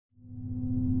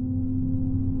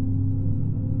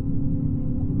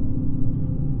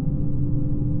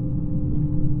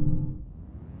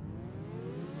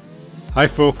Hi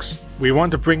folks, we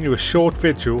want to bring you a short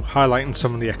video highlighting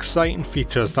some of the exciting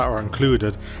features that are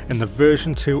included in the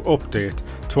version 2 update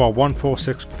to our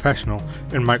 146 Professional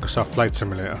in Microsoft Flight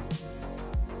Simulator.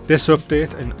 This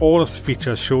update and all of the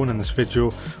features shown in this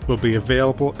video will be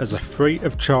available as a free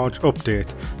of charge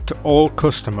update to all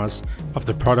customers of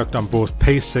the product on both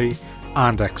PC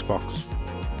and Xbox.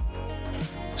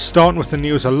 Starting with the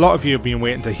news a lot of you have been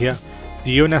waiting to hear,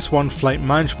 the UNS-1 flight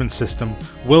management system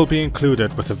will be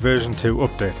included with the version 2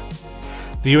 update.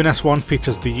 The UNS-1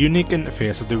 features the unique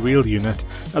interface of the real unit,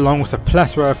 along with a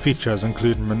plethora of features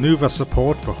including manoeuvre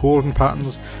support for holding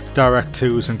patterns, direct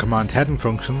twos and command heading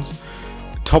functions,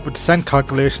 top of descent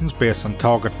calculations based on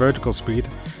target vertical speed,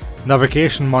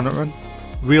 navigation monitoring,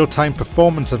 real-time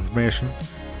performance information,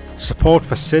 support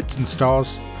for SIDS and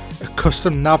stars, a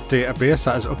custom nav database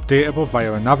that is updatable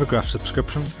via a Navigraph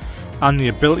subscription, and the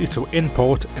ability to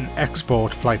import and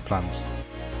export flight plans.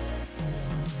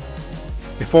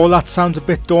 If all that sounds a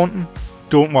bit daunting,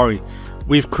 don't worry,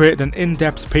 we've created an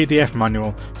in-depth PDF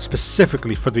manual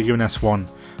specifically for the UNS-1,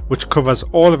 which covers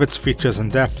all of its features in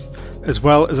depth, as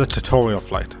well as a tutorial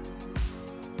flight.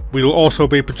 We will also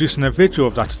be producing a video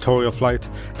of that tutorial flight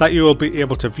that you will be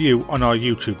able to view on our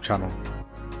YouTube channel.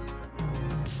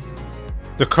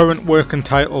 The current working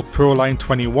title ProLine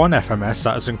 21 FMS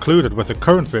that is included with the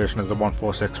current version of the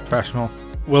 146 Professional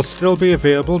will still be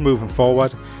available moving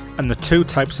forward, and the two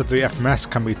types of the FMS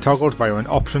can be toggled via an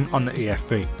option on the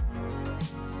EFB.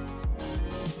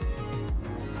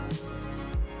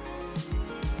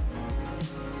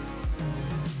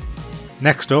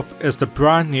 Next up is the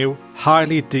brand new,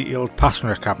 highly detailed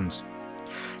passenger cabins.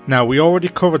 Now, we already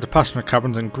covered the passenger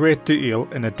cabins in great detail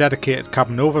in a dedicated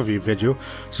cabin overview video,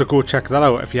 so go check that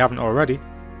out if you haven't already,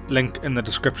 link in the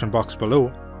description box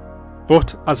below.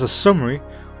 But as a summary,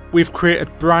 we've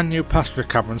created brand new passenger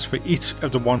cabins for each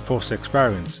of the 146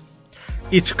 variants.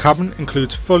 Each cabin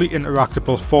includes fully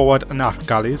interactable forward and aft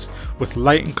galleys with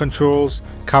lighting controls,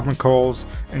 cabin calls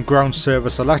and ground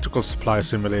service electrical supply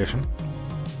simulation.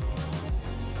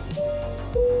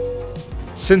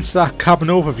 Since that cabin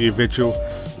overview video,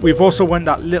 we've also went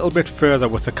that little bit further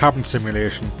with the cabin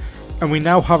simulation, and we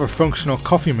now have a functional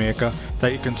coffee maker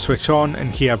that you can switch on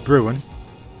and hear brewing.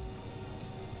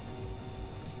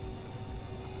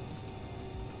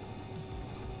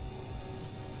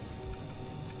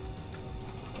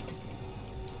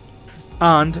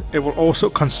 And it will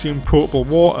also consume potable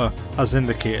water as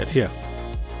indicated here.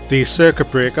 These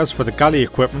circuit breakers for the galley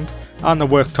equipment and the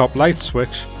worktop light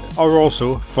switch are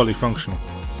also fully functional.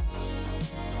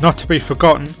 Not to be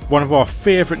forgotten, one of our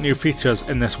favourite new features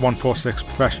in this 146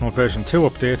 Professional version 2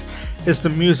 update is the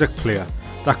music player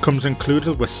that comes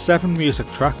included with 7 music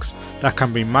tracks that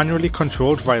can be manually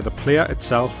controlled via the player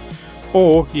itself,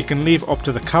 or you can leave up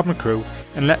to the cabin crew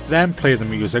and let them play the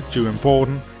music during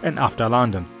boarding and after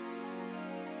landing.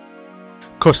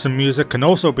 Custom music can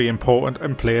also be imported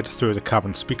and played through the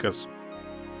cabin speakers.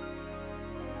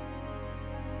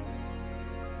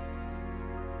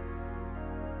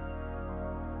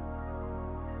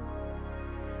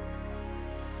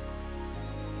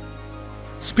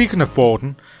 Speaking of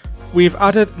boarding, we've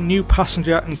added new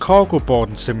passenger and cargo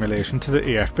boarding simulation to the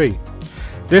EFB.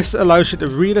 This allows you to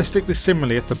realistically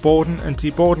simulate the boarding and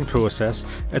deboarding process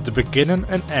at the beginning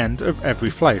and end of every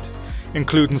flight,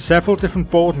 including several different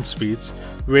boarding speeds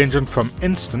ranging from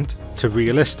instant to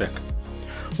realistic.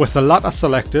 With the latter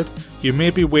selected, you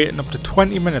may be waiting up to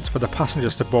 20 minutes for the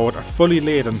passengers to board a fully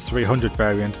laden 300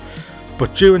 variant,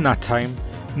 but during that time,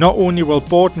 not only will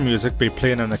boarding music be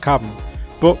playing in the cabin,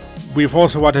 but we've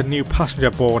also added new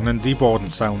passenger boarding and deboarding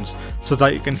sounds so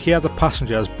that you can hear the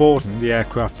passengers boarding the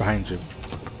aircraft behind you.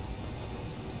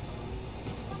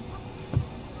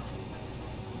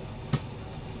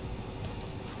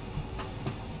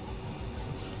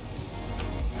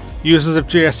 Users of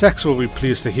JSX will be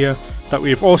pleased to hear that we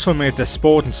have also made this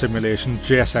boarding simulation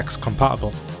JSX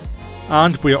compatible,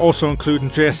 and we are also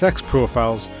including JSX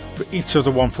profiles for each of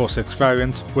the 146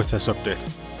 variants with this update.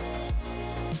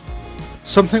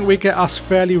 Something we get asked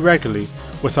fairly regularly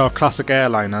with our classic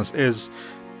airliners is,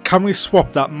 can we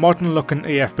swap that modern looking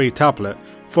EFB tablet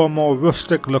for a more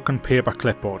rustic looking paper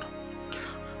clipboard?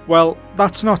 Well,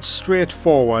 that's not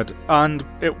straightforward, and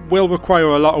it will require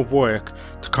a lot of work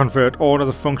to convert all of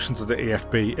the functions of the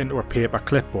EFB into a paper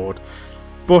clipboard,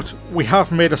 but we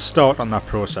have made a start on that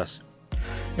process.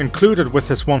 Included with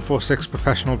this 146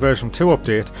 Professional version 2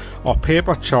 update are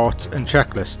paper charts and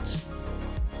checklists.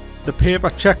 The paper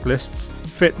checklists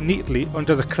fit neatly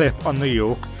under the clip on the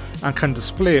yoke and can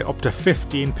display up to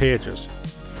 15 pages.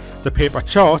 The paper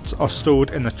charts are stored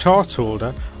in the charts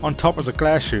holder on top of the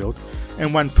glare shield,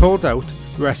 and when pulled out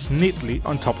rests neatly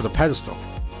on top of the pedestal.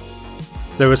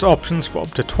 There is options for up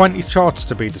to 20 charts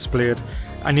to be displayed,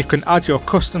 and you can add your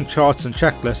custom charts and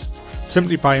checklists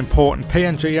simply by importing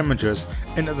PNG images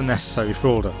into the necessary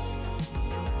folder.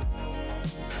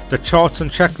 The charts and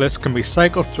checklists can be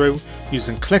cycled through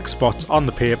using click spots on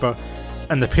the paper,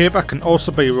 and the paper can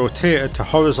also be rotated to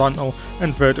horizontal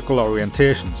and vertical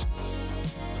orientations.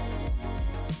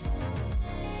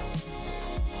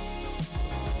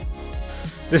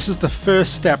 This is the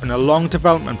first step in a long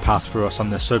development path for us on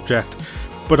this subject,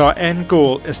 but our end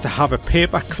goal is to have a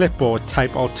paper clipboard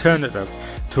type alternative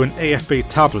to an EFB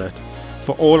tablet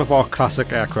for all of our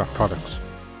classic aircraft products.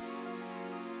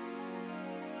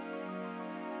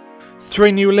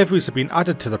 3 new liveries have been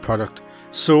added to the product,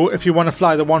 so if you want to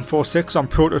fly the 146 on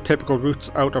prototypical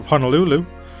routes out of Honolulu,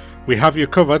 we have you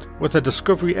covered with a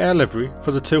Discovery Air livery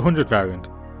for the 200 variant.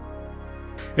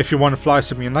 If you want to fly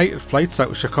some United flights out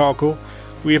of Chicago,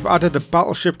 we have added a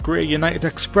Battleship Grey United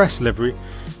Express livery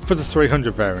for the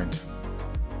 300 variant.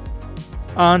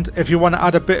 And if you want to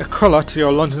add a bit of colour to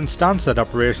your London Stansted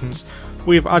operations,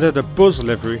 we have added a Buzz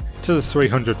livery to the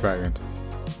 300 variant.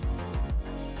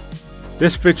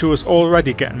 This video is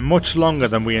already getting much longer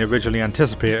than we originally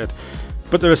anticipated,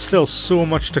 but there is still so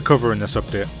much to cover in this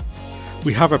update.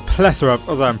 We have a plethora of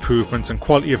other improvements and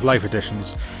quality of life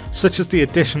additions, such as the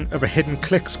addition of a hidden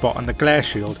click spot on the glare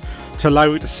shield to allow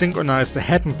you to synchronise the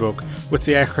heading bug with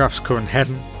the aircraft's current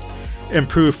heading,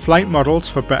 improved flight models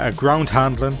for better ground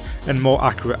handling and more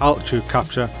accurate altitude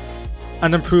capture,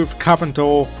 and improved cabin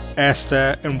door, air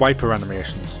stair and wiper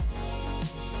animations.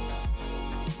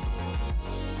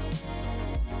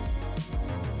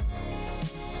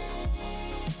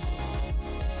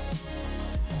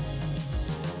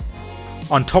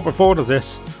 On top of all of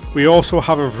this, we also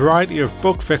have a variety of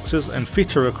bug fixes and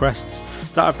feature requests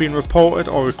that have been reported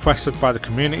or requested by the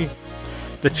community.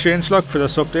 The changelog for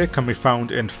this update can be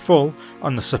found in full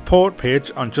on the support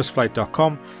page on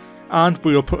JustFlight.com, and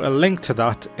we will put a link to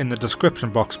that in the description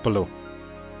box below.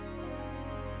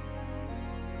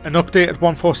 An updated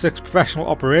 146 Professional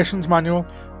Operations Manual,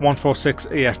 146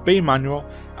 EFB Manual,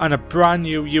 and a brand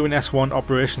new UNS-1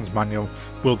 Operations Manual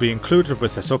will be included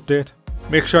with this update.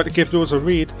 Make sure to give those a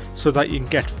read so that you can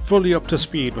get fully up to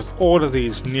speed with all of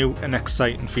these new and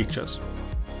exciting features.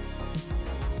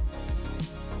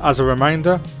 As a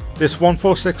reminder, this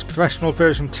 146 Professional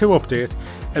version 2 update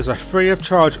is a free of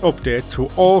charge update to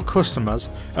all customers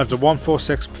of the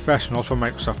 146 Professional for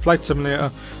Microsoft Flight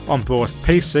Simulator on both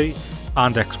PC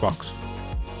and Xbox.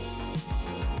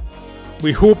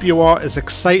 We hope you are as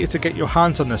excited to get your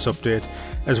hands on this update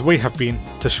as we have been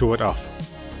to show it off.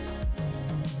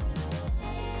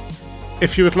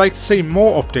 If you would like to see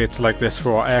more updates like this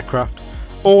for our aircraft,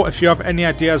 or if you have any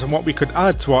ideas on what we could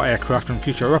add to our aircraft in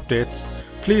future updates,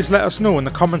 please let us know in the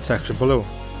comment section below.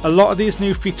 A lot of these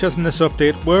new features in this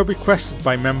update were requested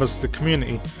by members of the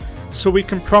community, so we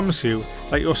can promise you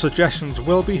that your suggestions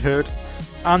will be heard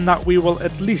and that we will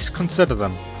at least consider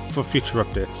them for future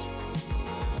updates.